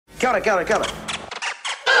Got it.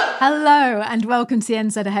 Hello and welcome to the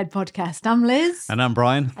NZ Ahead podcast. I'm Liz. And I'm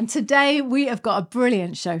Brian. And today we have got a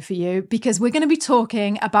brilliant show for you because we're going to be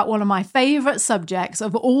talking about one of my favourite subjects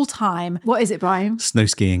of all time. What is it, Brian? Snow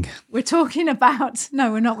skiing. We're talking about,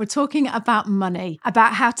 no, we're not. We're talking about money,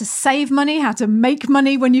 about how to save money, how to make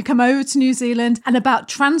money when you come over to New Zealand, and about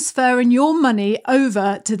transferring your money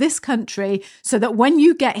over to this country so that when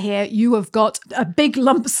you get here, you have got a big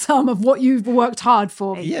lump sum of what you've worked hard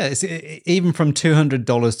for. Yeah, it's even from $200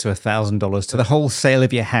 to $1,000 to the whole sale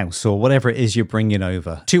of your house or whatever it is you're bringing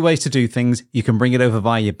over. Two ways to do things. You can bring it over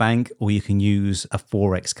via your bank or you can use a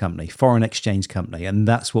Forex company, foreign exchange company. And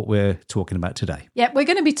that's what we're talking about today. Yeah, we're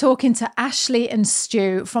going to be talking to Ashley and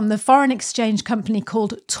Stu from the foreign exchange company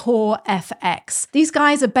called TorFX. These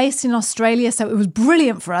guys are based in Australia, so it was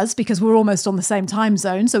brilliant for us because we're almost on the same time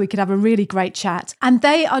zone, so we could have a really great chat. And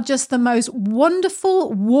they are just the most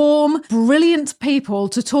wonderful, warm, brilliant people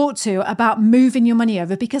to talk to about moving your money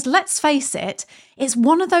over because let's face it, it's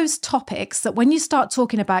one of those topics that when you start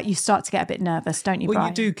talking about, you start to get a bit nervous, don't you, Brian? Well,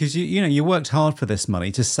 you do, because you worked hard for this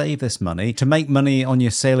money, to save this money, to make money on your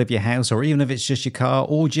sale of your house, or even if it's just your car,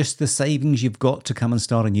 or just the savings you've got to come and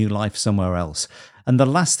start a new life somewhere else. And the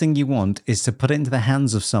last thing you want is to put it into the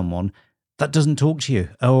hands of someone that doesn't talk to you,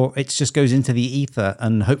 or it just goes into the ether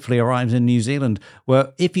and hopefully arrives in New Zealand,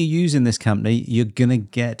 where if you're using this company, you're going to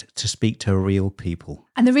get to speak to real people.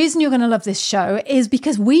 And the reason you're going to love this show is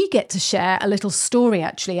because we get to share a little story,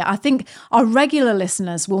 actually. I think our regular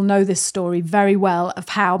listeners will know this story very well of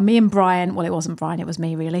how me and Brian, well, it wasn't Brian, it was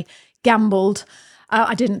me really, gambled.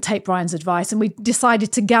 I didn't take Brian's advice and we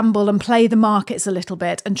decided to gamble and play the markets a little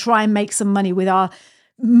bit and try and make some money with our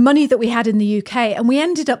money that we had in the UK. And we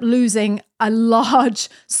ended up losing a large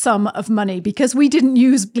sum of money because we didn't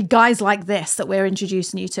use guys like this that we're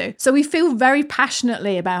introducing you to. So we feel very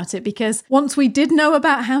passionately about it because once we did know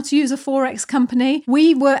about how to use a Forex company,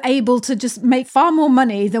 we were able to just make far more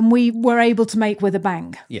money than we were able to make with a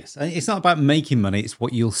bank. Yes, it's not about making money, it's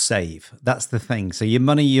what you'll save. That's the thing. So your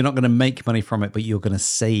money, you're not going to make money from it, but you're going to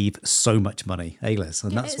save so much money. Hey, Liz,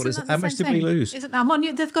 and that's what it's, how much did we lose? They've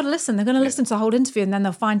got to listen. They're going to listen to the whole interview and then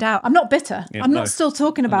they'll find out. I'm not bitter. Yeah, I'm not still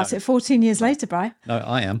talking about it 14 years later, Brian. No,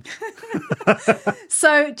 I am.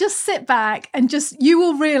 So just sit back and you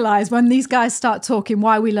will realise when these guys start talking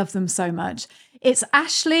why we love them so much. It's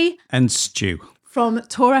Ashley and Stu from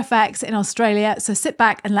TorFX in Australia. So sit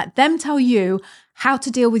back and let them tell you how to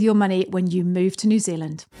deal with your money when you move to New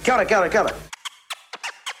Zealand. Got it.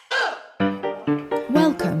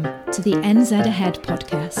 Welcome to the NZ Ahead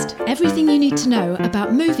podcast. Everything you need to know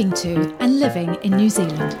about moving to and living in New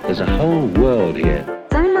Zealand. There's a whole world here.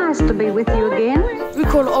 So nice to be with you again. We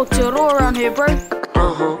call it Aotearoa around here, bro.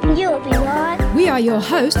 You'll be right. We are your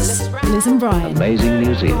hosts, Liz and Brian. Amazing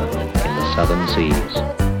New Zealand in the southern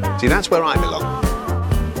seas. See, that's where I belong.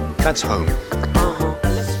 That's home.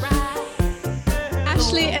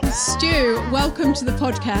 Ashley and Stu, welcome to the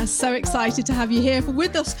podcast. So excited to have you here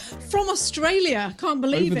with us from Australia. Can't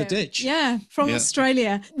believe Over it. the ditch. Yeah, from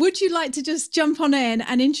Australia. Would you like to just jump on in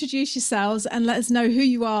and introduce yourselves and let us know who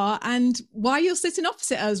you are and why you're sitting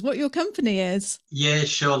opposite us, what your company is? Yeah,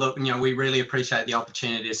 sure. Look, we really appreciate the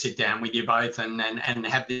opportunity to sit down with you both and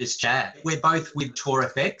have this chat. We're both with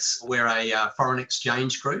TorFX. We're a foreign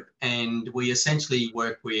exchange group and we essentially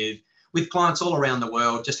work with clients all around the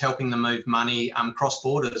world, just helping them move money cross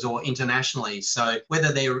borders or internationally. So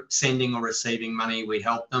whether they're sending or receiving money, we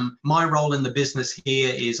help them. My role in the business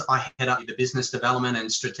here is I head up the business development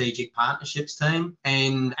and strategic partnerships team,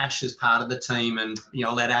 and Ash is part of the team. And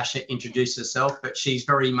I'll let Ash introduce herself, but she's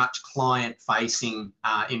very much client facing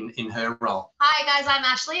in her role. Hi guys, I'm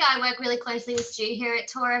Ashley. I work really closely with Stu here at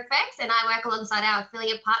TorFX, and I work alongside our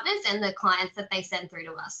affiliate partners and the clients that they send through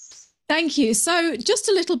to us. Thank you. So just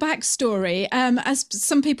a little backstory. As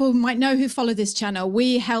some people might know who follow this channel,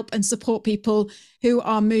 we help and support people who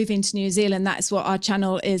are moving to New Zealand. That's what our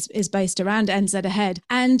channel is based around, NZ Ahead.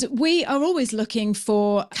 And we are always looking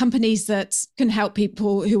for companies that can help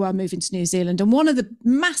people who are moving to New Zealand. And one of the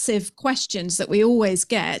massive questions that we always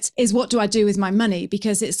get is, what do I do with my money?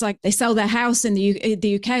 Because it's like they sell their house in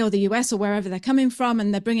the UK or the US or wherever they're coming from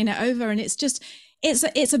and they're bringing it over. And it's just...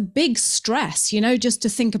 It's a big stress, just to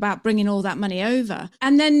think about bringing all that money over.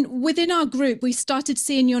 And then within our group, we started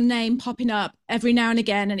seeing your name popping up every now and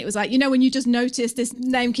again. And it was like, when you just notice this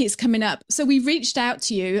name keeps coming up. So we reached out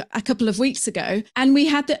to you a couple of weeks ago and we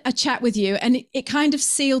had a chat with you, and it kind of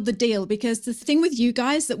sealed the deal, because the thing with you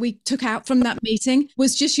guys that we took out from that meeting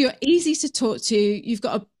was just you're easy to talk to. You've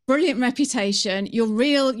got a brilliant reputation. You're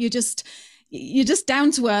real. you're just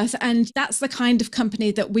down to earth. And that's the kind of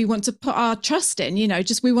company that we want to put our trust in,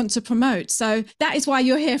 just we want to promote. So that is why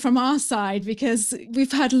you're here from our side, because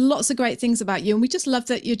we've heard lots of great things about you. And we just love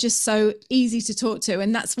that you're just so easy to talk to.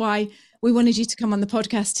 And that's why we wanted you to come on the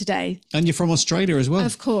podcast today. And you're from Australia as well.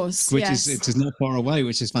 Of course. Which is not far away,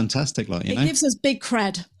 which is fantastic. It gives us big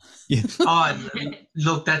cred. Yeah.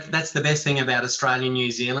 Look, that's the best thing about Australia and New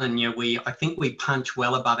Zealand. I think we punch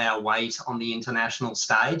well above our weight on the international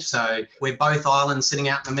stage. So we're both islands sitting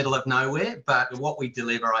out in the middle of nowhere, but what we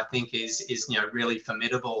deliver, I think, is really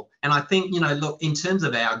formidable. And I think, look, in terms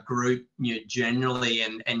of our group, generally,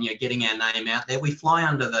 and getting our name out there, we fly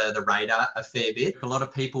under the radar a fair bit. A lot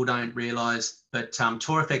of people don't realise but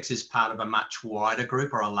TourFX is part of a much wider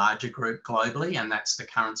group or a larger group globally, and that's the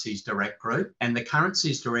Currencies Direct Group. And the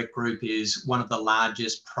Currencies Direct Group is one of the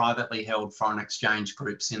largest privately held foreign exchange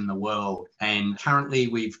groups in the world. And currently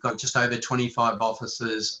we've got just over 25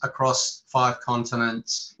 offices across 5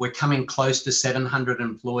 continents. We're coming close to 700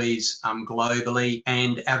 employees globally,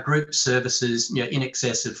 and our group services in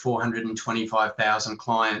excess of 425,000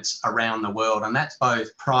 clients around the world, and that's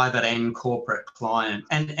both private and corporate client.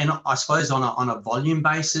 And I suppose on a volume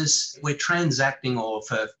basis, we're transacting, or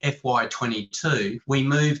for FY22, we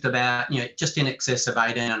moved about just in excess of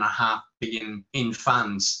 18.5 billion in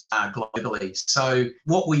funds globally. So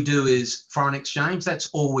what we do is foreign exchange.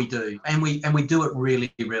 That's all we do, and we do it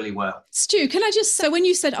really, really well. Stu, can I just say, when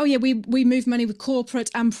you said, we move money with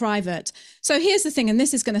corporate and private. So here's the thing, and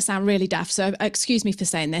this is going to sound really daft, so excuse me for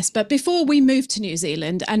saying this, but before we moved to New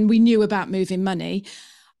Zealand and we knew about moving money,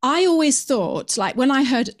 I always thought, when I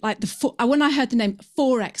heard the name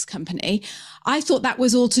Forex company, I thought that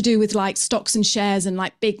was all to do with stocks and shares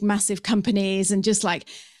and big massive companies, and just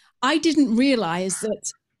I didn't realize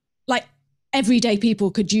that everyday people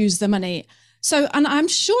could use the money. So, and I'm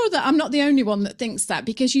sure that I'm not the only one that thinks that,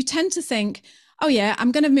 because you tend to think, oh yeah,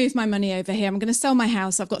 I'm going to move my money over here. I'm going to sell my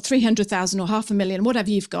house. I've got 300,000 or 500,000, whatever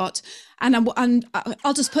you've got. And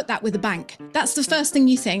I'll just put that with the bank. That's the first thing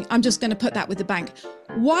you think. I'm just going to put that with the bank.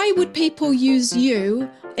 Why would people use you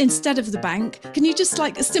instead of the bank? Can you just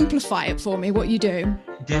simplify it for me, what you do?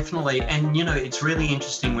 Definitely. And, it's really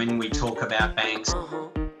interesting when we talk about banks.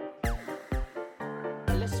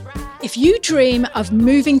 If you dream of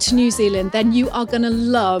moving to New Zealand, then you are going to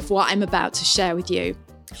love what I'm about to share with you.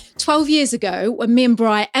 12 years ago, when me and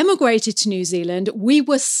Bri emigrated to New Zealand, we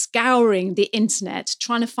were scouring the internet,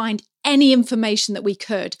 trying to find any information that we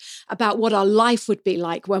could about what our life would be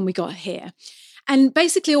like when we got here. And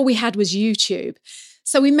basically all we had was YouTube.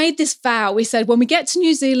 So we made this vow. We said, when we get to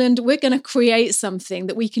New Zealand, we're going to create something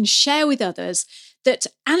that we can share with others that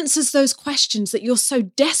answers those questions that you're so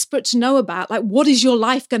desperate to know about. What is your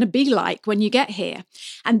life going to be like when you get here?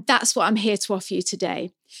 And that's what I'm here to offer you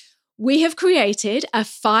today. We have created a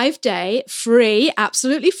 5-day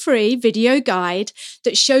absolutely free video guide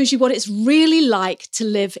that shows you what it's really like to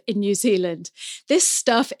live in New Zealand. This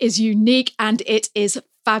stuff is unique and it is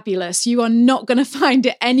fabulous. You are not going to find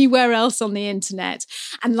it anywhere else on the internet.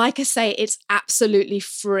 And like I say, it's absolutely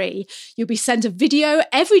free. You'll be sent a video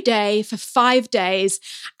every day for 5 days,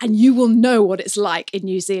 and you will know what it's like in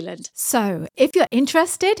New Zealand. So if you're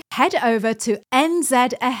interested, head over to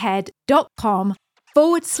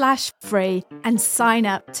nzahead.com/free and sign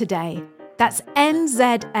up today. That's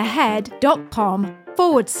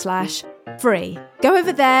nzahead.com/free. Go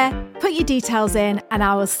over there, put your details in, and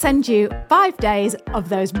I will send you 5 days of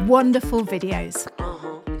those wonderful videos.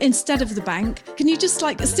 Instead of the bank, can you just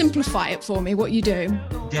simplify it for me, what you do?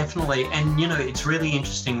 Definitely. And, it's really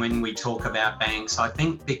interesting when we talk about banks, I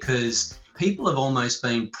think, because people have almost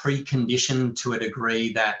been preconditioned to a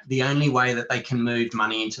degree that the only way that they can move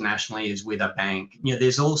money internationally is with a bank.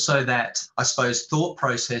 There's also that, I suppose, thought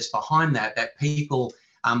process behind that people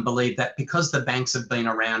believe that because the banks have been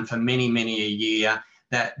around for many, many a year,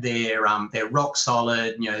 that they're rock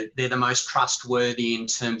solid, they're the most trustworthy in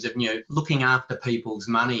terms of, looking after people's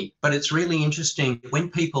money. But it's really interesting when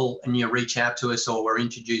people reach out to us or we're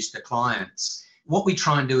introduced to clients, what we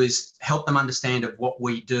try and do is help them understand of what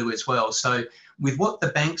we do as well. So with what the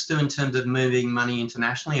banks do in terms of moving money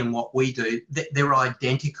internationally and what we do, they're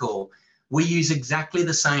identical. We use exactly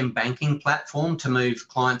the same banking platform to move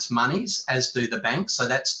clients' monies as do the banks. So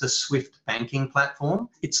that's the SWIFT banking platform.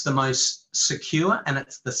 It's the most secure and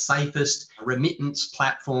it's the safest remittance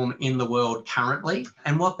platform in the world currently.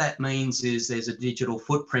 And what that means is there's a digital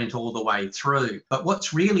footprint all the way through. But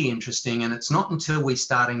what's really interesting, and it's not until we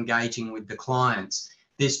start engaging with the clients,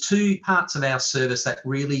 there's 2 parts of our service that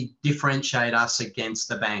really differentiate us against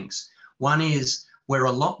the banks. One is we're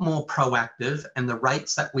a lot more proactive, and the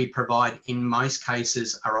rates that we provide in most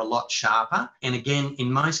cases are a lot sharper. And again,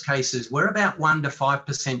 in most cases, we're about 1 to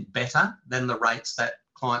 5% better than the rates that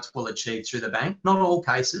clients will achieve through the bank. Not all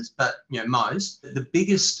cases, but most. The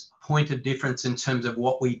biggest point of difference in terms of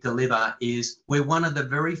what we deliver is we're one of the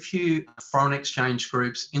very few foreign exchange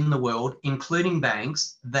groups in the world, including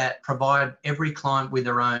banks, that provide every client with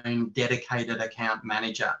their own dedicated account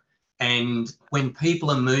manager. And when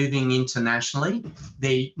people are moving internationally,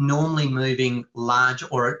 they're normally moving large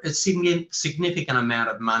or a significant amount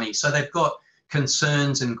of money. So they've got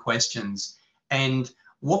concerns and questions. And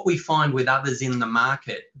what we find with others in the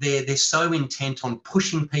market, they're so intent on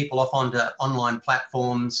pushing people off onto online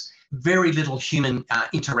platforms, very little human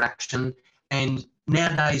interaction. And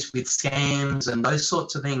nowadays with scams and those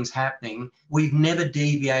sorts of things happening, we've never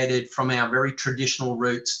deviated from our very traditional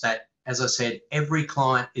roots that, as I said, every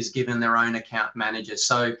client is given their own account manager.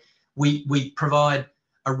 So we provide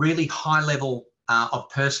a really high level of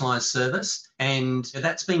personalised service, and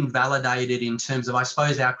that's been validated in terms of, I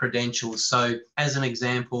suppose, our credentials. So as an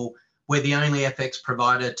example, we're the only FX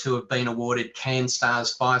provider to have been awarded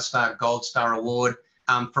CanStar's 5-star Gold Star Award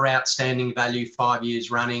for outstanding value 5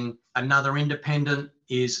 years running. Another independent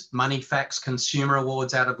is Moneyfax Consumer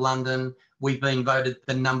Awards out of London. We've been voted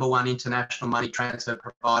the #1 international money transfer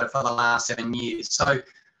provider for the last 7 years. So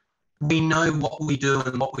we know what we do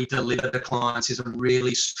and what we deliver to clients is a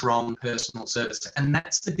really strong personal service. And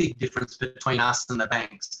that's the big difference between us and the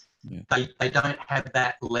banks. Yeah. They don't have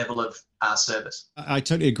that level of service. I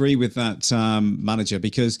totally agree with that, manager,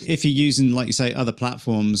 because if you're using, like you say, other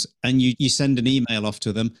platforms and you send an email off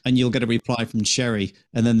to them and you'll get a reply from Sherry,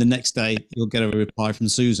 and then the next day you'll get a reply from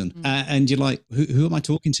Susan. And you're like, who am I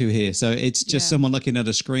talking to here? So it's just someone looking at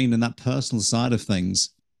a screen, and that personal side of things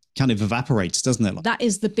kind of evaporates, doesn't it? That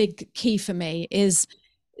is the big key for me, is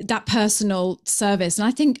that personal service.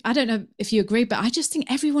 And I don't know if you agree, but I just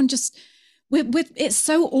think everyone just, with it's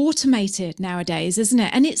so automated nowadays, isn't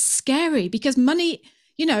it? And it's scary because money,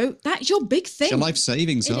 that's your big thing. It's your life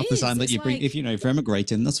savings half the time that you bring, if you're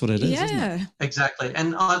emigrating, that's what it is, isn't it? Exactly.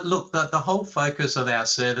 And look, the whole focus of our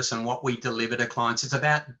service and what we deliver to clients is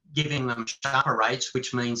about giving them sharper rates,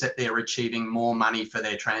 which means that they're achieving more money for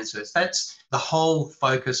their transfers. That's the whole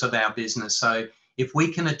focus of our business. So if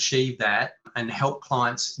we can achieve that and help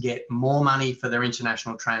clients get more money for their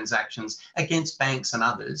international transactions against banks and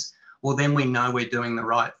others, well, then we know we're doing the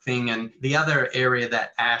right thing. And the other area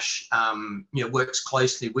that Ash works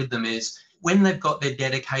closely with them is when they've got their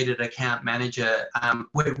dedicated account manager,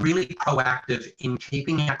 we're really proactive in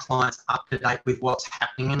keeping our clients up to date with what's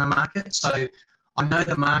happening in the market. So I know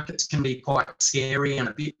the markets can be quite scary and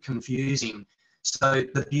a bit confusing. So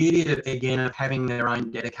the beauty of having their own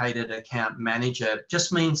dedicated account manager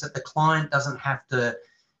just means that the client doesn't have to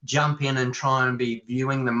jump in and try and be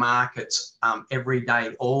viewing the markets every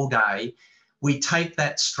day, all day. We take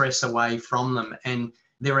that stress away from them, and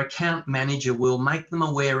their account manager will make them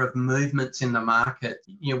aware of movements in the market.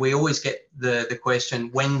 We always get the question,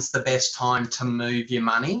 when's the best time to move your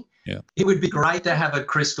money? Yeah. It would be great to have a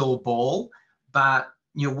crystal ball, but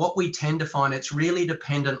what we tend to find, it's really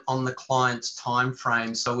dependent on the client's time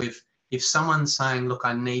frame. So if someone's saying, look,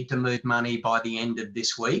 I need to move money by the end of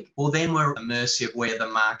this week, well, then we're at the mercy of where the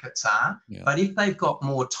markets are. Yeah. But if they've got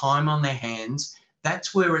more time on their hands,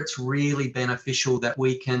 that's where it's really beneficial that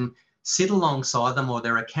we can sit alongside them, or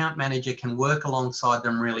their account manager can work alongside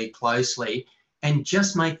them really closely and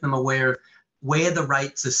just make them aware of where the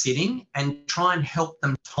rates are sitting and try and help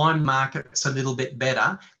them time markets a little bit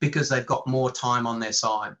better because they've got more time on their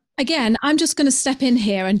side. Again, I'm just going to step in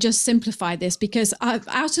here and just simplify this, because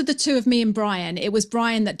out of the two of me and Brian, it was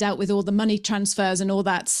Brian that dealt with all the money transfers and all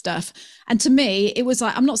that stuff. And to me, it was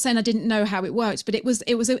like, I'm not saying I didn't know how it worked, but it was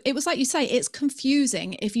like you say, it's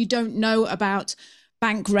confusing if you don't know about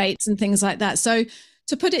bank rates and things like that. So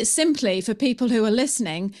to put it simply for people who are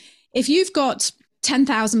listening, if you've got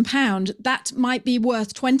 £10,000, that might be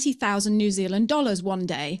worth 20,000 New Zealand dollars one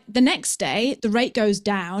day. The next day, the rate goes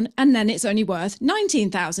down and then it's only worth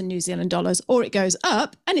 19,000 New Zealand dollars, or it goes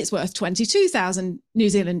up and it's worth 22,000 New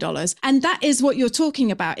Zealand dollars. And that is what you're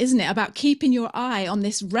talking about, isn't it? About keeping your eye on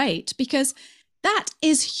this rate, because that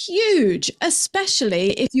is huge,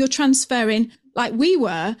 especially if you're transferring like we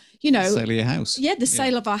were, sale of your house. Yeah, the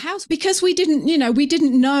sale of our house, because we didn't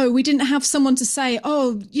have someone to say,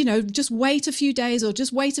 just wait a few days or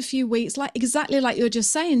just wait a few weeks, exactly like you're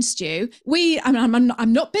just saying, Stu.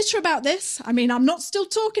 I'm not bitter about this. I mean, I'm not still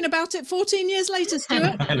talking about it 14 years later,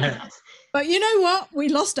 Stuart. But you know what? We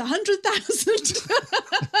lost 100,000.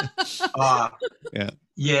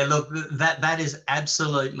 Yeah, look, that is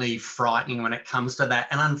absolutely frightening when it comes to that.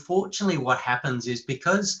 And unfortunately, what happens is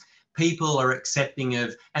because people are accepting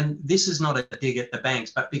of, and this is not a dig at the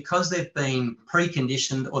banks, but because they've been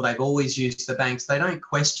preconditioned or they've always used the banks, they don't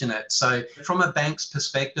question it. So from a bank's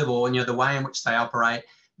perspective, or the way in which they operate,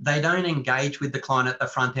 they don't engage with the client at the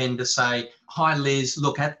front end to say, hi, Liz,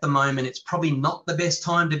 look, at the moment, it's probably not the best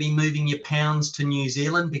time to be moving your pounds to New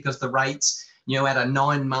Zealand because the rates, at a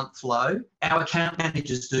 9-month low. Our account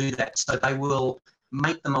managers do that. So they will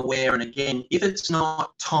make them aware. And again, if it's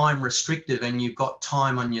not time restrictive and you've got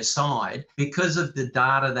time on your side, because of the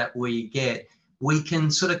data that we get, we can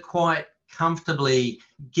sort of quite comfortably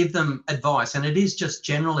give them advice. And it is just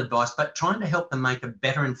general advice, but trying to help them make a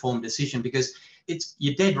better informed decision, because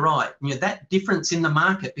you're dead right. That difference in the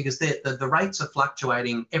market, because the rates are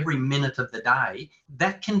fluctuating every minute of the day,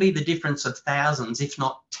 that can be the difference of thousands, if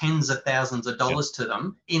not tens of thousands of dollars to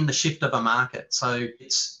them in the shift of a market. So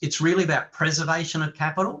it's really about preservation of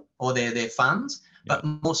capital or their funds, but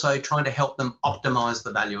more so trying to help them optimize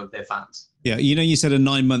the value of their funds. Yeah, you said a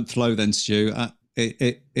 9-month low then, Stu.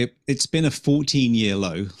 It's been a 14-year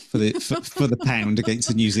low for the pound against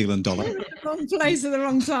the New Zealand dollar. Wrong place at the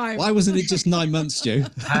wrong time. Why wasn't it just 9 months, Stu?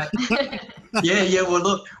 Yeah. Well,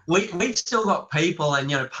 look, we've still got people,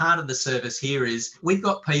 and part of the service here is we've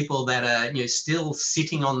got people that are still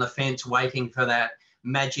sitting on the fence waiting for that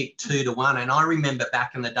magic 2-to-1. And I remember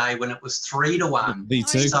back in the day when it was 3-to-1. Me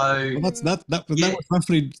too. So that was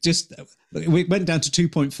roughly just. We went down to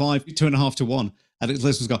 2.5, 2.5 to 1. And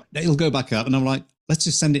Liz was going, it'll go back up. And I'm like, let's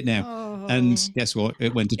just send it now. Oh. And guess what?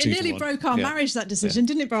 It went to 2 to 1. It nearly broke our marriage, that decision,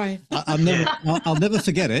 didn't it, Brian? I'll never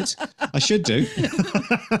forget it. I should do.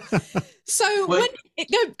 So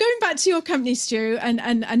going back to your company, Stu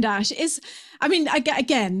and Ash,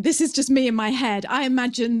 again, this is just me in my head. I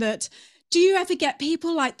imagine that, do you ever get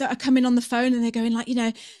people like that are coming on the phone and they're going like,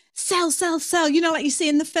 sell, like you see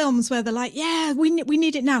in the films where they're like, yeah, we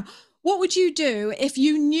need it now. What would you do if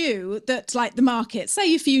you knew that, like, the market,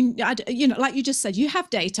 say if you like you just said, you have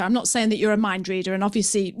data. I'm not saying that you're a mind reader, and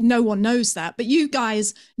obviously no one knows that, but you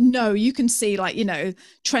guys know, you can see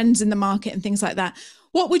trends in the market and things like that.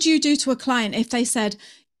 What would you do to a client if they said,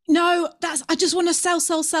 no, I just want to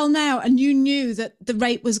sell now, and you knew that the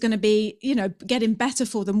rate was going to be, getting better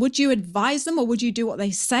for them? Would you advise them, or would you do what they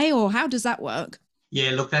say, or how does that work? Yeah,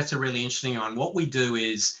 look, that's a really interesting one. What we do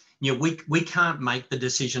is, we can't make the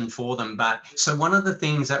decision for them. But so one of the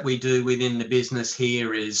things that we do within the business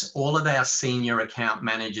here is all of our senior account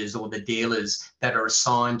managers, or the dealers that are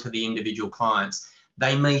assigned to the individual clients,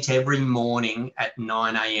 they meet every morning at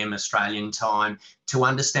 9 a.m. Australian time to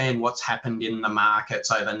understand what's happened in the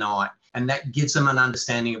markets overnight. And that gives them an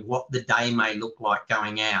understanding of what the day may look like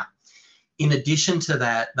going out. In addition to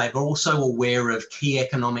that, they're also aware of key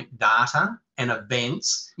economic data and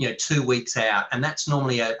events, 2 weeks out. And that's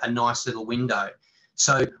normally a nice little window.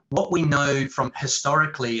 So what we know from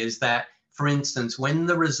historically is that, for instance, when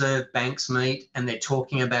the Reserve Banks meet and they're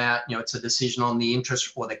talking about, it's a decision on the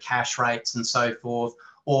interest or the cash rates and so forth,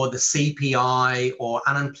 or the CPI or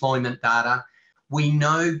unemployment data, we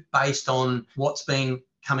know based on what's been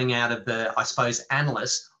coming out of the, I suppose,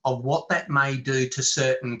 analysts of what that may do to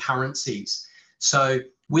certain currencies. So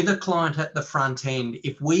with a client at the front end,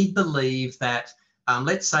 if we believe that,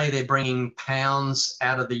 let's say they're bringing pounds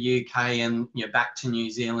out of the UK and back to New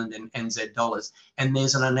Zealand and NZ dollars, and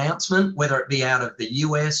there's an announcement, whether it be out of the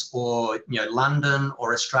US or London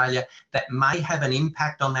or Australia, that may have an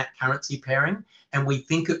impact on that currency pairing, and we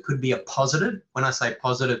think it could be a positive, when I say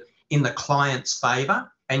positive, in the client's favour,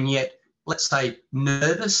 and yet, let's say,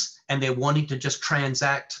 nervous, and they're wanting to just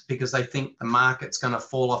transact because they think the market's going to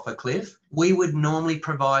fall off a cliff, we would normally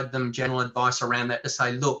provide them general advice around that to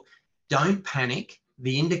say, look, don't panic.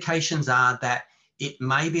 The indications are that it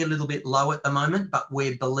may be a little bit low at the moment, but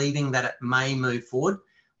we're believing that it may move forward.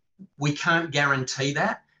 We can't guarantee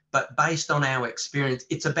that, but based on our experience,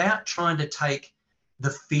 it's about trying to take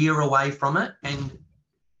the fear away from it. And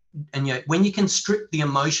when you can strip the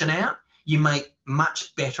emotion out, you make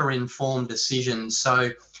much better informed decisions.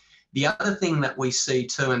 So the other thing that we see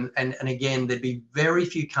too, and again, there'd be very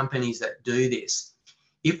few companies that do this.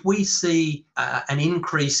 If we see an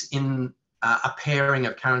increase in a pairing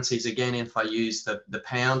of currencies, again, if I use the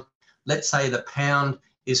pound, let's say the pound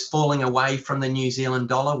is falling away from the New Zealand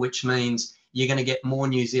dollar, which means you're going to get more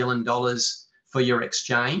New Zealand dollars for your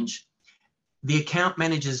exchange. The account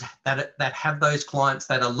managers that have those clients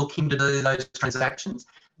that are looking to do those transactions,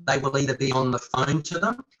 they will either be on the phone to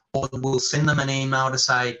them, or we'll send them an email to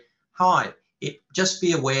say, hi, just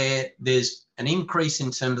be aware there's an increase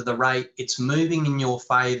in terms of the rate. It's moving in your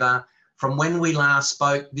favour. From when we last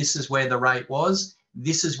spoke, this is where the rate was.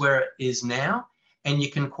 This is where it is now. And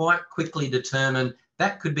you can quite quickly determine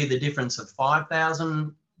that could be the difference of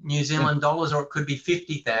 5,000 New Zealand dollars, or it could be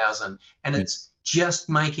 50,000. And it's just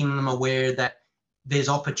making them aware that there's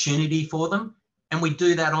opportunity for them. And we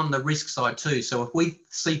do that on the risk side too. So if we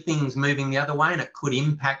see things moving the other way and it could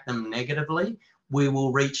impact them negatively, we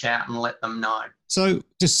will reach out and let them know. So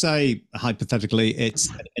just say, hypothetically, it's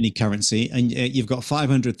any currency and you've got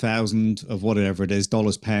 500,000 of whatever it is,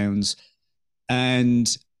 dollars, pounds,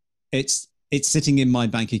 and it's sitting in my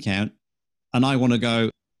bank account, and I want to go,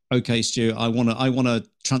 okay, Stu, I want to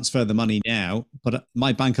transfer the money now, but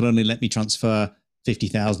my bank will only let me transfer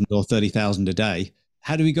 50,000 or 30,000 a day.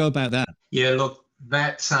 How do we go about that? Yeah, look,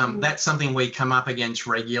 that's something we come up against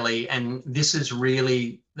regularly, and this is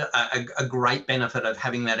really a great benefit of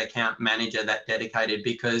having that account manager, that dedicated,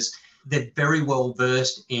 because they're very well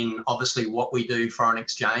versed in obviously what we do foreign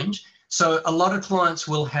exchange. So a lot of clients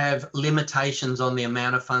will have limitations on the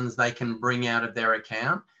amount of funds they can bring out of their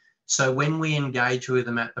account. So when we engage with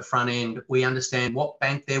them at the front end, we understand what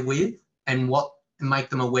bank they're with and make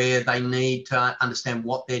them aware they need to understand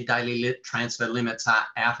what their daily transfer limits are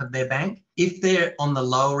out of their bank. If they're on the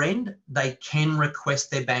lower end, they can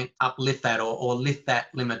request their bank uplift that or lift that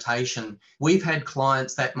limitation. We've had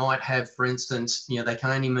clients that might have, for instance, they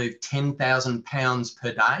can only move £10,000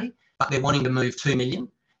 per day, but they're wanting to move 2 million.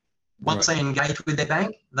 Once they engage with their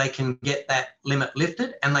bank, they can get that limit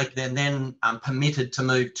lifted, and they're then permitted to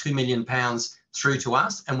move £2 million through to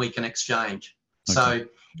us, and we can exchange. Okay. So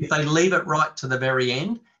if they leave it right to the very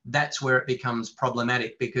end, that's where it becomes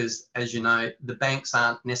problematic, because, as you know, the banks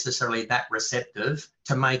aren't necessarily that receptive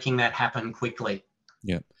to making that happen quickly.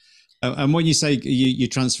 Yeah. And when you say you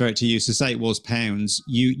transfer it to you, so say it was pounds,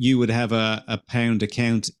 you would have a pound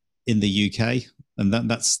account in the UK, and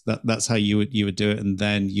that's how you would do it, and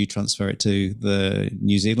then you transfer it to the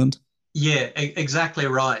New Zealand? Yeah, exactly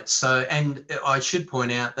right. So, and I should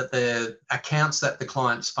point out that the accounts that the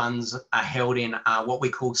client's funds are held in are what we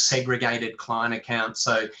call segregated client accounts.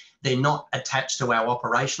 So they're not attached to our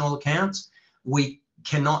operational accounts. We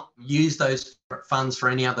cannot use those funds for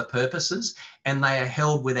any other purposes, and they are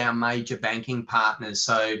held with our major banking partners.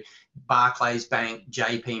 So Barclays Bank,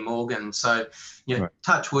 JP Morgan. So,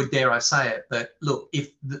 touch wood, dare I say it, but look,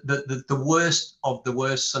 if the worst of the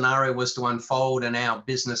worst scenario was to unfold and our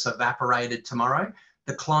business evaporated tomorrow,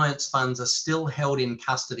 the client's funds are still held in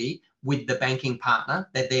custody with the banking partner.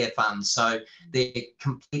 They're their funds. So they're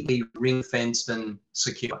completely ring-fenced and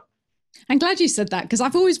secure. I'm glad you said that, because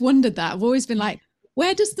I've always wondered that. I've always been like,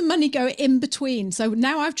 where does the money go in between? So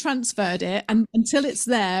now I've transferred it, and until it's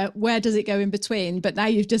there, where does it go in between? But now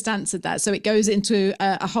you've just answered that. So it goes into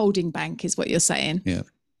a holding bank, is what you're saying. Yeah.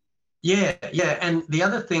 Yeah. And the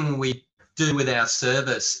other thing we do with our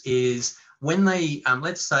service is when they,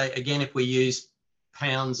 let's say, again, if we use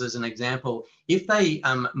pounds as an example, if they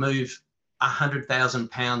move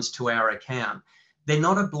 £100,000 to our account, they're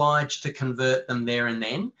not obliged to convert them there and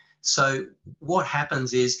then. So what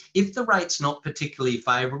happens is, if the rate's not particularly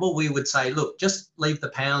favourable, we would say, look, just leave the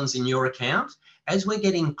pounds in your account. As we're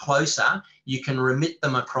getting closer, you can remit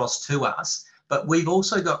them across to us. But we've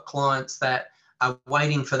also got clients that are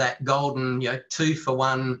waiting for that golden,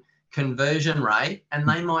 2-for-1 conversion rate, and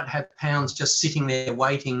they might have pounds just sitting there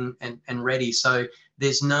waiting and ready. So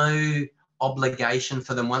there's no obligation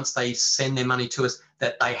for them once they send their money to us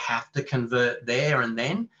that they have to convert there and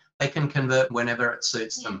then. They can convert whenever it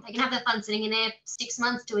suits them. They can have their funds sitting in there 6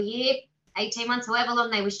 months to a year, 18 months, however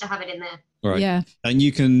long they wish to have it in there. Right. Yeah. And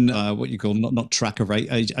you can, what you call not track a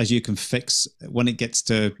rate, as you can fix when it gets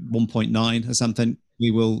to 1.9 or something,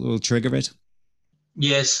 we'll trigger it.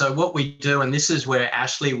 Yes. So what we do, and this is where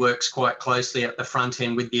Ashley works quite closely at the front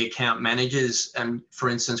end with the account managers. For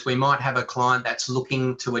instance, we might have a client that's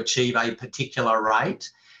looking to achieve a particular rate.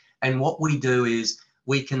 And what we do is,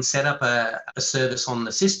 we can set up a service on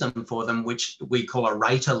the system for them, which we call a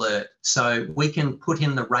rate alert. So we can put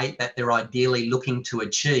in the rate that they're ideally looking to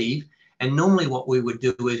achieve. And normally what we would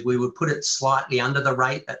do is we would put it slightly under the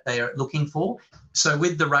rate that they're looking for. So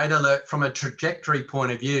with the rate alert, from a trajectory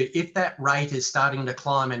point of view, if that rate is starting to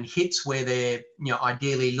climb and hits where they're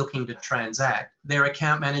ideally looking to transact, their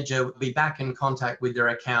account manager will be back in contact with their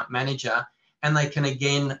account manager, and they can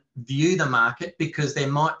again view the market, because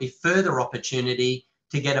there might be further opportunity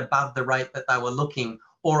to get above the rate that they were looking.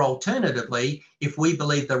 Or alternatively, if we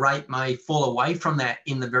believe the rate may fall away from that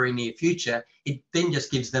in the very near future, it then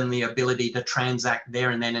just gives them the ability to transact there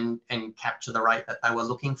and then and capture the rate that they were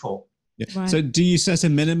looking for. Yeah. Right. So do you set a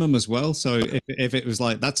minimum as well? So if it was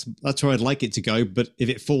like, that's where I'd like it to go, but if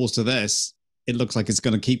it falls to this, it looks like it's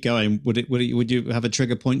going to keep going. Would you have a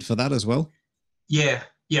trigger point for that as well? Yeah,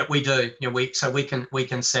 we do. We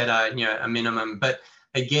can set a minimum, but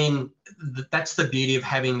again, that's the beauty of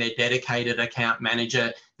having their dedicated account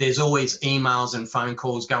manager. There's always emails and phone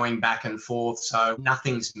calls going back and forth, so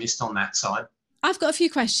nothing's missed on that side. I've got a few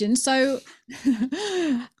questions. So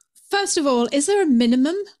first of all, is there a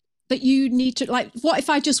minimum that you need to, like, what if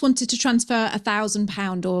I just wanted to transfer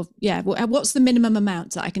 £1,000 or what's the minimum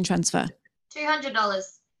amount that I can transfer? $200.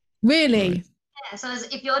 Really? Right. Yeah, so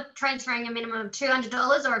if you're transferring a minimum of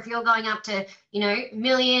 $200, or if you're going up to,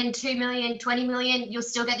 million, 2 million, 20 million, you'll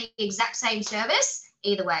still get the exact same service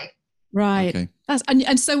either way. Right. Okay.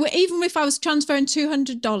 And so even if I was transferring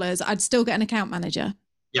 $200, I'd still get an account manager.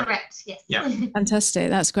 Yep. Correct. Yes. Yeah. Fantastic.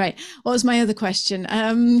 That's great. What was my other question?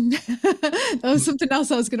 There was something else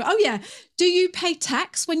I was going to. Oh yeah. Do you pay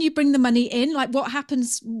tax when you bring the money in? Like, what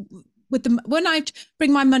happens with when I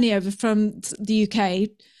bring my money over from the UK?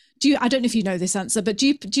 I don't know if you know this answer, but do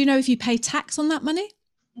you know if you pay tax on that money?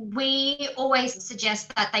 We always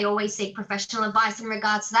suggest that they always seek professional advice in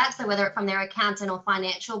regards to that. So whether it's from their accountant or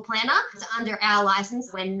financial planner, under our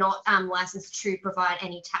license, we're not licensed to provide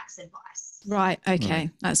any tax advice. Right. Okay.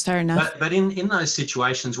 That's fair enough. But in those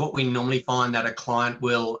situations, what we normally find that a client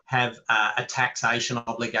will have a taxation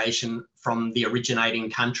obligation from the originating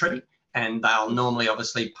country, and they'll normally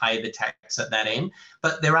obviously pay the tax at that end.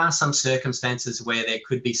 But there are some circumstances where there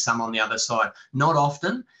could be some on the other side. Not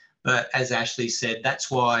often, but as Ashley said,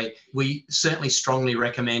 that's why we certainly strongly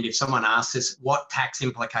recommend, if someone asks us what tax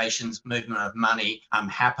implications movement of money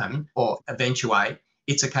happen or eventuate,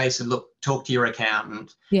 it's a case of, look, talk to your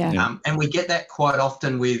accountant. Yeah. And we get that quite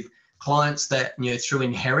often with clients that, through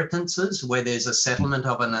inheritances where there's a settlement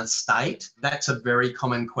of an estate. That's a very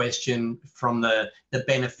common question from the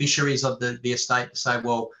beneficiaries of the estate to say,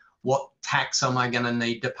 well, what tax am I going to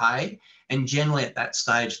need to pay? And generally at that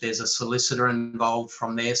stage, there's a solicitor involved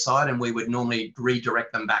from their side, and we would normally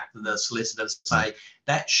redirect them back to the solicitor to say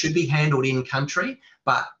that should be handled in country,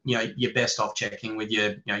 but you're best off checking with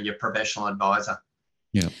your professional advisor.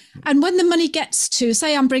 Yeah. And when the money gets to,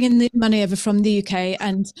 say I'm bringing the money over from the UK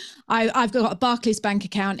and I've got a Barclays bank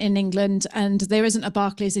account in England and there isn't a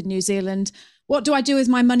Barclays in New Zealand, what do I do with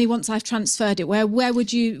my money once I've transferred it? Where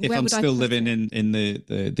would you? If I'm still living in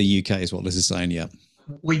the UK is what Liz is saying, yeah.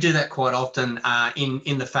 We do that quite often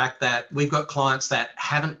in the fact that we've got clients that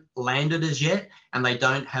haven't landed as yet and they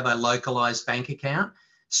don't have a localised bank account.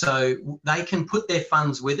 So they can put their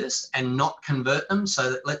funds with us and not convert them.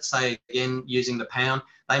 So that, let's say, again, using the pound,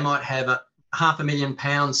 they might have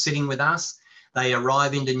 £500,000 sitting with us. They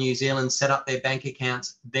arrive into New Zealand, set up their bank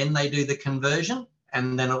accounts, then they do the conversion,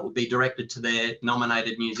 and then it will be directed to their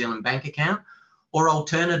nominated New Zealand bank account. Or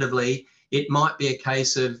alternatively, it might be a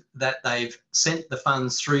case of that they've sent the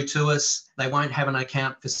funds through to us. They won't have an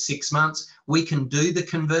account for 6 months. We can do the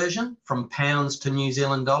conversion from pounds to New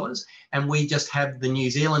Zealand dollars, and we just have the New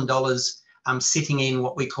Zealand dollars sitting in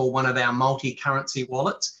what we call one of our multi-currency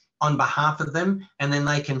wallets on behalf of them, and then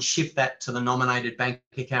they can shift that to the nominated bank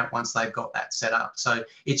account once they've got that set up. So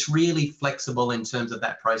it's really flexible in terms of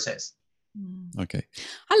that process. Okay.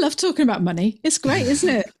 I love talking about money. It's great, isn't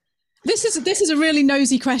it? This is a really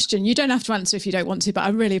nosy question. You don't have to answer if you don't want to, but I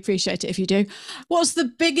really appreciate it if you do. What's the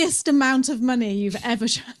biggest amount of money you've ever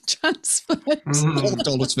transferred?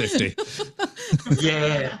 $12.50.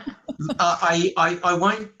 Yeah. I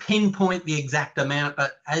won't pinpoint the exact amount,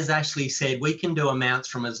 but as Ashley said, we can do amounts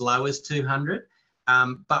from as low as 200,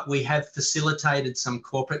 but we have facilitated some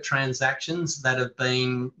corporate transactions that have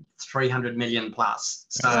been 300 million plus.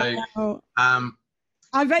 So,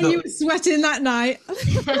 I bet you were sweating that night.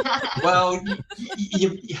 Well, you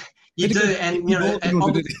do, and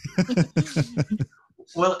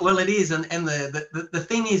well, it is, and the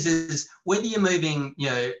thing is whether you're moving,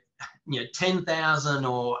 10,000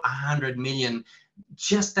 or 100 million,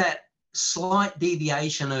 just that slight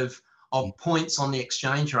deviation of points on the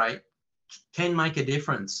exchange rate can make a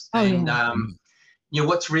difference.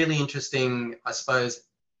 What's really interesting, I suppose,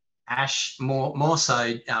 Ash more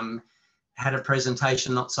so. Had a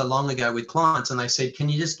presentation not so long ago with clients, and they said, can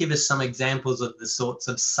you just give us some examples of the sorts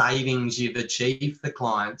of savings you've achieved for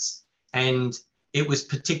clients? And it was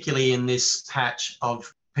particularly in this patch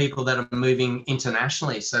of people that are moving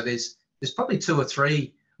internationally. So there's probably 2 or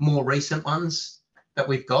 3 more recent ones that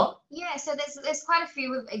we've got. Yeah, so there's quite a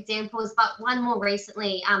few examples, but one more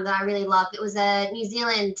recently that I really loved. It was a New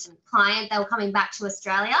Zealand client. They were coming back to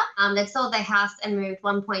Australia. They'd sold their house and moved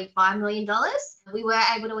 $1.5 million. We were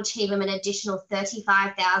able to achieve them an additional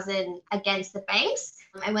 $35,000 against the banks.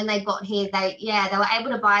 And when they got here, they were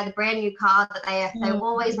able to buy the brand new car that they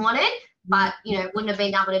always wanted, but wouldn't have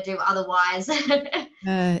been able to do otherwise.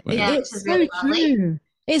 It's so true.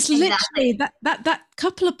 It's literally that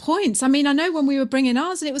couple of points. I mean, I know when we were bringing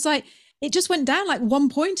ours, and it was like it just went down like 1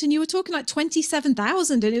 point, and you were talking like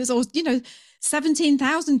 27,000, and it was all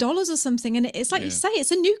 $17,000 or something. And it's like you say,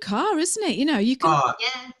 it's a new car, isn't it? You can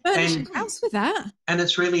furnish a house with that. And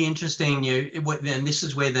it's really interesting. And this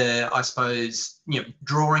is where I suppose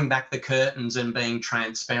drawing back the curtains and being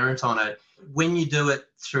transparent on it. When you do it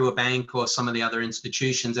through a bank or some of the other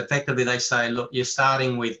institutions, effectively they say, look, you're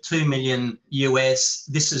starting with $2 million US.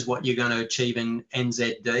 This is what you're going to achieve in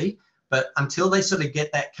NZD. But until they sort of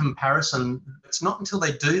get that comparison, it's not until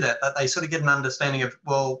they do that they sort of get an understanding of,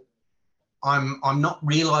 well, I'm not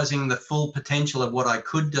realizing the full potential of what I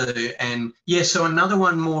could do. And so another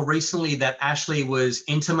one more recently that Ashley was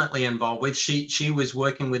intimately involved with, she was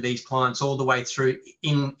working with these clients all the way through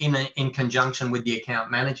in conjunction with the account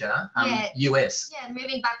manager, US. Yeah,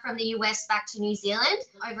 moving back from the US back to New Zealand.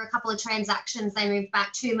 Over a couple of transactions, they moved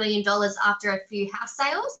back $2 million after a few house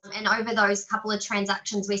sales. And over those couple of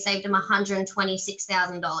transactions, we saved them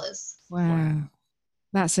 $126,000. Wow.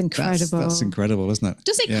 That's incredible. That's incredible, isn't it?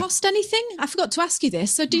 Does it cost anything? I forgot to ask you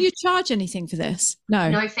this. So do you charge anything for this? No.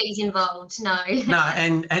 No fees involved, no. No,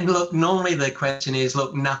 and look, normally the question is,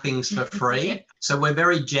 look, nothing's for free. So we're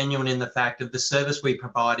very genuine in the fact that the service we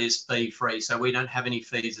provide is fee-free. So we don't have any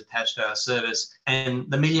fees attached to our service.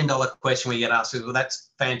 And the $1 million question we get asked is, well, that's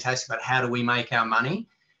fantastic, but how do we make our money?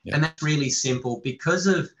 Yeah. And that's really simple. Because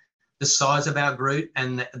of the size of our group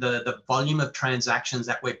and the volume of transactions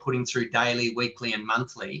that we're putting through daily, weekly and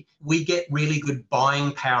monthly, we get really good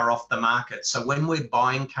buying power off the market. So when we're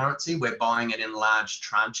buying currency, we're buying it in large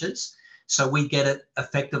tranches. So we get it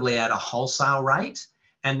effectively at a wholesale rate.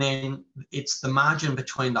 And then it's the margin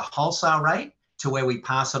between the wholesale rate to where we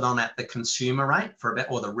pass it on at the consumer rate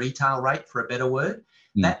or the retail rate, for a better word.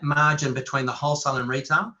 That margin between the wholesale and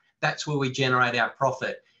retail, that's where we generate our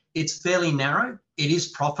profit. It's fairly narrow. It is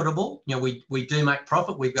profitable. We do make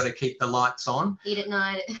profit. We've got to keep the lights on. Eat at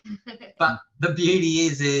night. But the beauty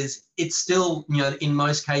is it's still, in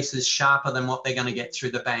most cases, sharper than what they're going to get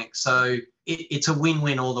through the bank. So it's a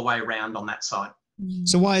win-win all the way around on that side.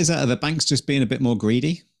 So why is that? Are the banks just being a bit more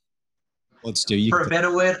greedy? For a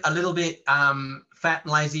better word, a little bit fat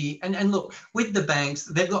and lazy. And look, with the banks,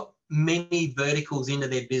 they've got many verticals into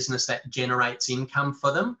their business that generates income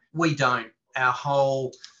for them. We don't. Our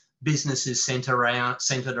whole business is centered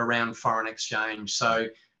around foreign exchange. So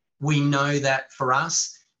we know that for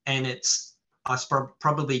us, and it's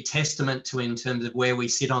probably testament to in terms of where we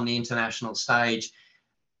sit on the international stage,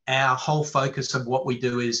 our whole focus of what we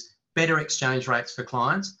do is better exchange rates for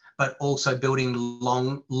clients, but also building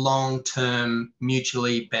long-term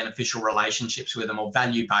mutually beneficial relationships with them, or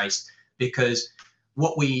value-based, because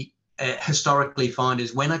what we historically find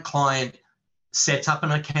is when a client sets up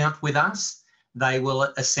an account with us, they will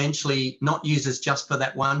essentially not use us just for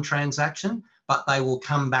that one transaction, but they will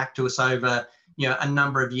come back to us over a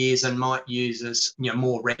number of years and might use us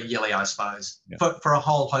more regularly, I suppose, for a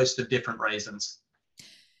whole host of different reasons.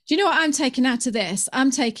 Do you know what I'm taking out of this?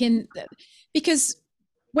 Because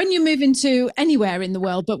when you move into anywhere in the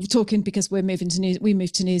world, but we're talking because we moved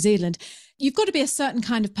to New Zealand, you've got to be a certain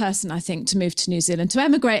kind of person, I think, to move to New Zealand. To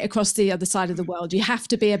emigrate across the other side of the world, you have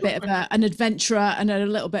to be a bit of an adventurer and a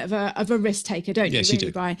little bit of a risk taker, don't you? Yes, really, you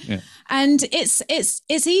do. Brian? Yeah. And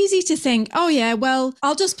it's easy to think, oh yeah, well,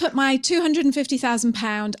 I'll just put my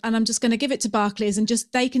 £250,000 and I'm just going to give it to Barclays and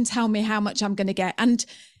just they can tell me how much I'm going to get. And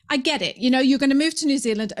I get it. You're going to move to New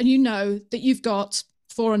Zealand and you know that you've got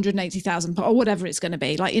 480,000 or whatever it's going to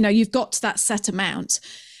be. You've got that set amount.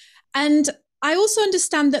 And I also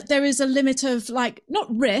understand that there is a limit of not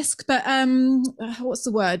risk, but what's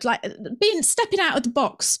the word? Stepping out of the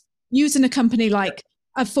box, using a company like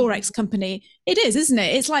a Forex company. It is, isn't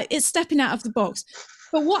it? It's stepping out of the box.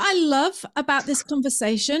 But what I love about this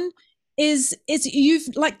conversation is you've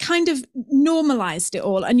kind of normalized it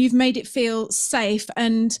all and you've made it feel safe,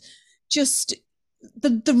 and just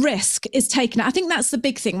the risk is taken. I think that's the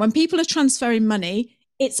big thing. When people are transferring money,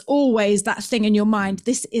 it's always that thing in your mind,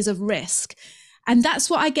 this is a risk. And that's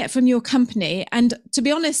what I get from your company. And to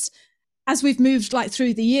be honest, as we've moved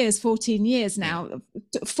through the years, 14 years now,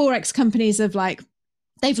 Forex companies have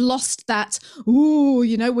they've lost that, we're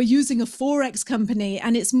using a Forex company,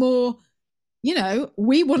 and it's more,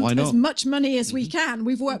 we want as much money as we can.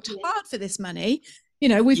 We've worked hard for this money.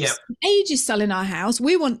 We've spent ages selling our house.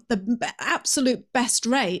 We want the absolute best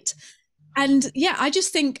rate. And I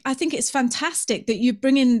think it's fantastic that you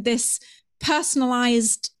bring in this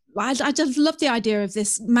personalized, I just love the idea of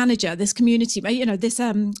this manager, this community, this,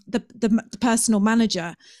 the personal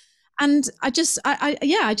manager. And I just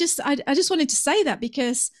wanted to say that,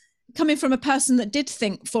 because coming from a person that did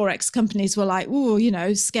think Forex companies were like, oh,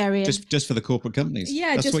 scary. Just for the corporate companies.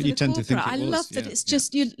 Yeah, that's just what you tend to think. I love that it's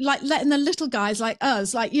just you like letting the little guys like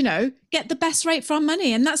us, like, get the best rate for our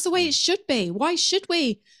money, and that's the way it should be. Why should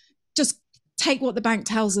we just take what the bank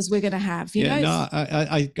tells us we're going to have? No,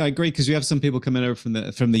 I agree, because we have some people coming over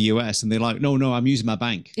from the US and they're like, no, I'm using my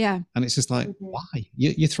bank. Yeah, and it's just like, why?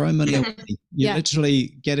 You're throwing money away. You're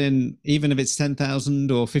literally getting, even if it's $10,000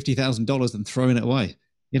 or $50,000, and throwing it away.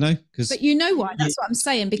 But you know why? That's what I'm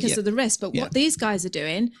saying, because of the risk. But what these guys are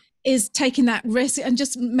doing is taking that risk and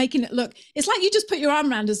just making it look, it's like you just put your arm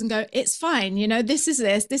around us and go, it's fine. This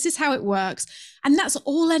is how it works. And that's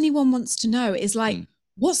all anyone wants to know is like,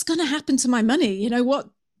 what's going to happen to my money? What,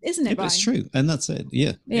 isn't it? Yeah, it's true. And that's it.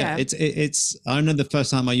 Yeah. It's, I remember the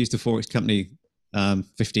first time I used a Forex company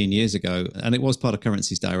 15 years ago, and it was part of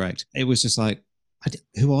Currencies Direct. It was just like,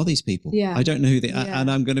 who are these people? Yeah. I don't know who they are. And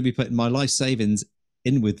I'm going to be putting my life savings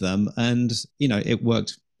in with them, and it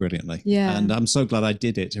worked brilliantly. And I'm so glad I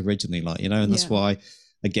did it originally, and that's why,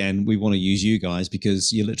 again, we want to use you guys,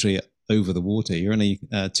 because you're literally over the water. You're only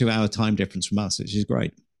 2-hour time difference from us, which is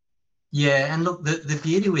great. Yeah, and look, the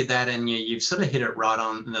beauty with that, and you've sort of hit it right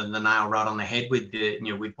on the nail right on the head with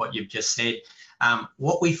with what you've just said.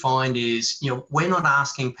 What we find is, we're not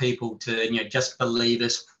asking people to just believe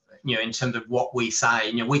us, in terms of what we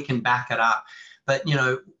say. We can back it up. But,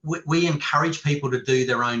 we encourage people to do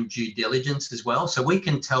their own due diligence as well. So we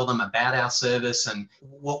can tell them about our service and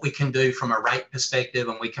what we can do from a rate perspective,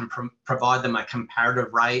 and we can provide them a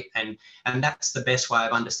comparative rate. And that's the best way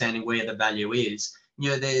of understanding where the value is.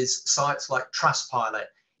 There's sites like Trustpilot.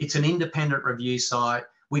 It's an independent review site.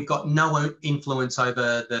 We've got no influence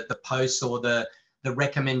over the posts or the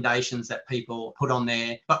recommendations that people put on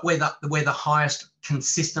there, but we're the highest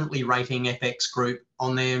consistently rating FX group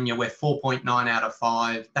on there. We're 4.9 out of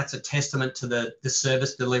 5. That's a testament to the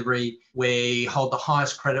service delivery. We hold the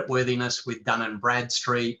highest credit worthiness with Dun &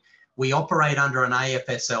 Bradstreet. We operate under an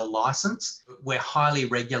AFSL license. We're highly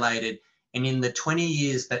regulated. And in the 20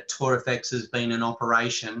 years that TourFX has been in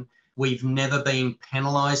operation, we've never been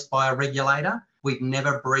penalised by a regulator. We've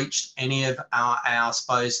never breached any of our I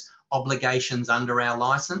suppose, obligations under our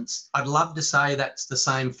license. I'd love to say that's the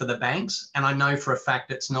same for the banks, and I know for a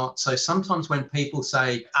fact it's not. So sometimes when people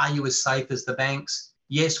say, are you as safe as the banks?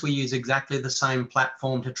 Yes, we use exactly the same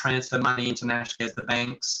platform to transfer money internationally as the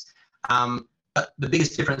banks. But the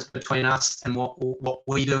biggest difference between us and what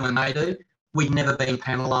we do and they do, we've never been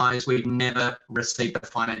penalised. We've never received a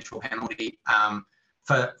financial penalty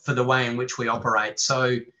for the way in which we operate.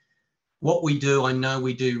 So what we do, I know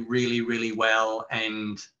we do really, really well,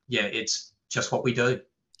 and it's just what we do.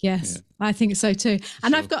 Yes, I think so too.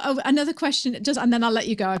 And I've got another question, and then I'll let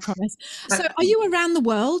you go, I promise. So are you around the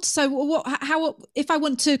world? So how, if I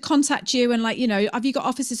want to contact you and have you got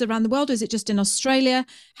offices around the world, or is it just in Australia?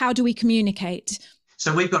 How do we communicate?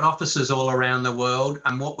 So we've got offices all around the world.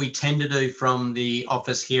 And what we tend to do from the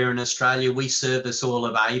office here in Australia, we service all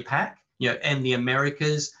of APAC, and the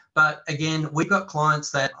Americas. But again, we've got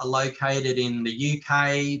clients that are located in the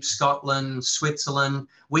UK, Scotland, Switzerland.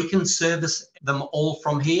 We can service them all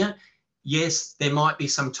from here. Yes, there might be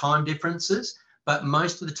some time differences, but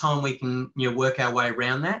most of the time we can work our way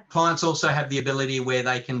around that. Clients also have the ability where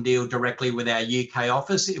they can deal directly with our UK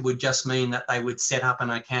office. It would just mean that they would set up an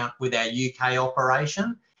account with our UK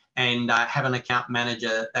operation and have an account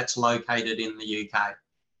manager that's located in the UK.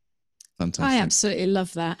 Fantastic. I absolutely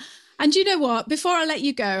love that. And you know what? Before I let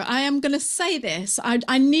you go, I am going to say this.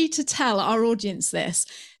 I need to tell our audience this.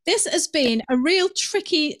 This has been a real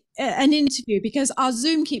tricky an interview because our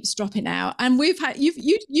Zoom keeps dropping out, and we've had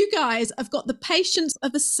you guys have got the patience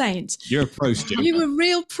of a saint. You're a pro, Stu. You were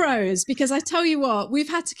real pros, because I tell you what, we've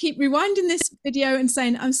had to keep rewinding this video and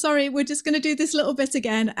saying, "I'm sorry, we're just going to do this little bit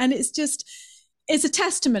again," and it's a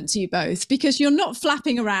testament to you both, because you're not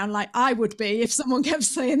flapping around like I would be if someone kept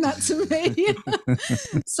saying that to me.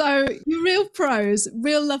 So you're real pros,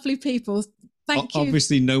 real lovely people. Thank you.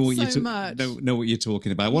 Obviously, know what you're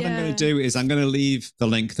talking about. What I'm going to do is I'm going to leave the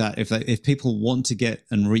link that if people want to get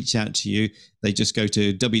and reach out to you, they just go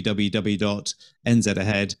to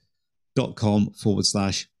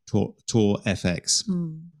www.nzahead.com/TourFX.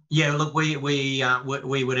 Yeah, look,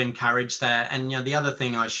 we would encourage that. And the other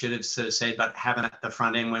thing I should have sort of said, but having at the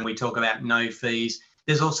front end when we talk about no fees,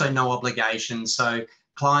 there's also no obligation. So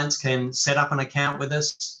clients can set up an account with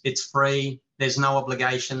us. It's free. There's no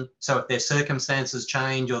obligation. So if their circumstances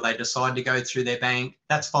change or they decide to go through their bank,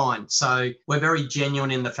 that's fine. So we're very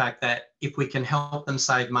genuine in the fact that if we can help them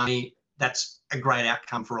save money, that's a great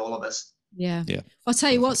outcome for all of us. Yeah. Yeah. I'll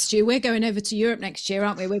tell you what, Stu, we're going over to Europe next year,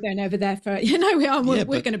 aren't we? We're going over there for, we are. We're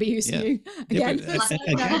going to be using you again.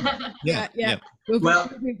 Yeah.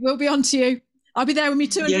 We'll be on to you. I'll be there with me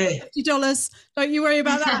 $250. Don't you worry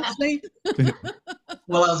about that, Ashley.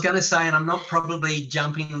 Well, I was going to say, and I'm not probably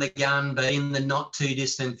jumping the gun, but in the not too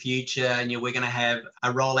distant future, and we're going to have a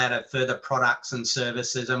rollout of further products and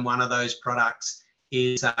services. And one of those products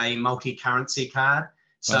is a multi-currency card.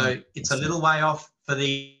 So it's a little way off for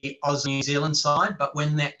the Oz New Zealand side, but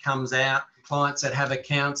when that comes out, clients that have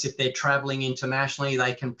accounts, if they're traveling internationally,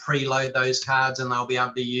 they can preload those cards and they'll be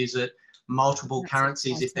able to use it multiple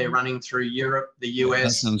currencies awesome. If they're running through Europe, the US.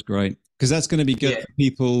 That sounds great. Because that's going to be good for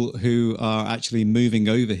people who are actually moving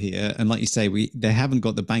over here. And like you say, they haven't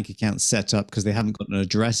got the bank account set up because they haven't got an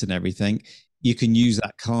address and everything. You can use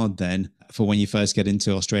that card then for when you first get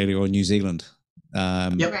into Australia or New Zealand.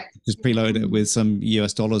 Just preload it with some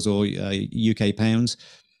US dollars or UK pounds.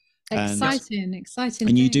 Exciting.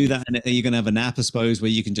 And you do that, and you're going to have an app, I suppose,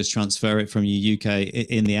 where you can just transfer it from your UK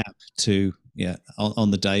in the app to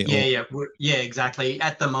on the day. Yeah, exactly.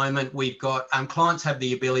 At the moment, we've got clients have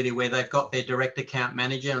the ability where they've got their direct account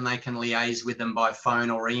manager and they can liaise with them by phone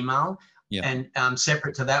or email. Yeah. And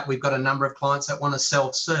separate to that, we've got a number of clients that want to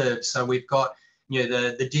self-serve. So we've got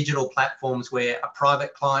the digital platforms where a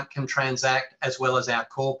private client can transact as well as our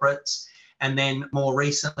corporates. And then more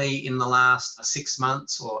recently, in the last 6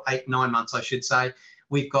 months or 8-9 months, I should say,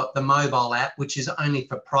 we've got the mobile app, which is only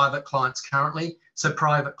for private clients currently. So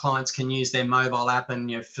private clients can use their mobile app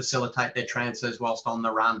and facilitate their transfers whilst on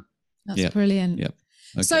the run. That's brilliant. Yep.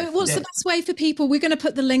 Okay. So what's the best way for people? We're going to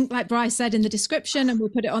put the link, like Bryce said, in the description, and we'll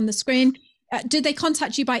put it on the screen. Do they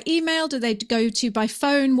contact you by email? Do they go to you by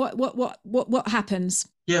phone? What happens?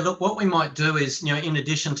 Yeah, look, what we might do is, in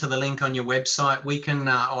addition to the link on your website, we can,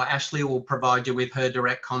 or Ashley will provide you with her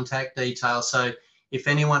direct contact details. So if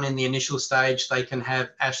anyone in the initial stage, they can have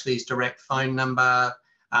Ashley's direct phone number,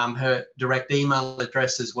 her direct email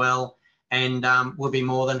address as well. And we'll be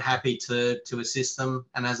more than happy to assist them.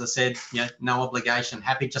 And as I said, no obligation,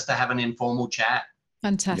 happy just to have an informal chat.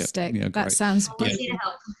 Fantastic. That sounds great.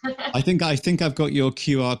 I think I've got your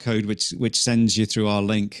QR code, which sends you through our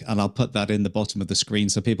link, and I'll put that in the bottom of the screen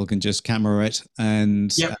so people can just camera it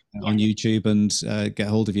and on YouTube and get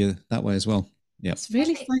hold of you that way as well. Yeah, it's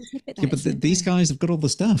really scientific. But these guys have got all the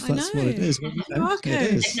stuff. That's what it is.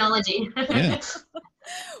 Technology. Yeah.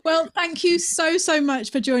 Well, thank you so much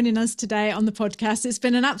for joining us today on the podcast. It's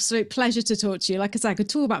been an absolute pleasure to talk to you. Like I said, I could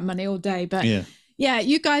talk about money all day, but yeah,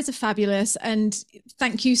 you guys are fabulous, and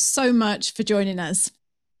thank you so much for joining us.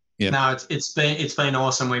 Yeah. No, it's been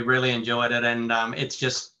awesome. We really enjoyed it, and it's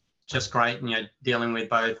just great, dealing with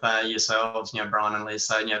both yourselves, Brian and Liz.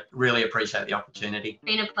 So, really appreciate the opportunity.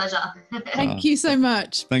 Been a pleasure. Thank you so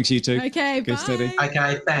much. Thanks, you too. Okay, Good bye. study.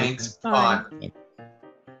 Okay, thanks. Bye.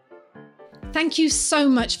 Thank you so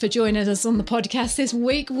much for joining us on the podcast this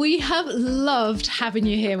week. We have loved having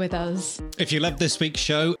you here with us. If you loved this week's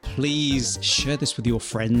show, please share this with your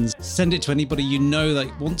friends. Send it to anybody you know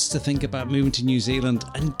that wants to think about moving to New Zealand,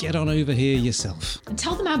 and get on over here yourself. And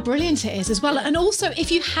tell them how brilliant it is as well. And also,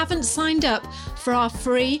 if you haven't signed up for our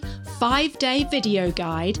free 5-day video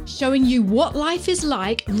guide showing you what life is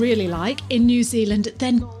really like in New Zealand,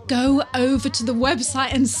 then go over to the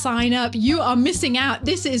website and sign up. You are missing out.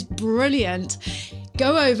 This is brilliant.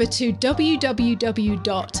 Go over to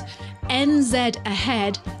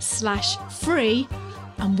www.nzahead.com/free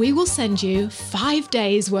and we will send you 5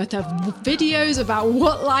 days worth of videos about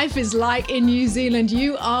what life is like in New Zealand.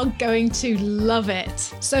 You are going to love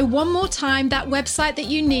it. So one more time, that website that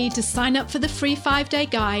you need to sign up for the free 5-day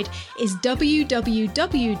guide is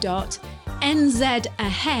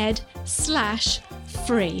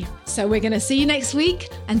www.nzahead.com/free. So we're going to see you next week.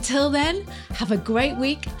 Until then, have a great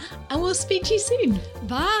week, and we'll speak to you soon.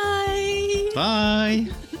 Bye. Bye.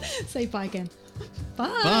 Say bye again.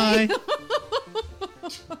 Bye. Bye.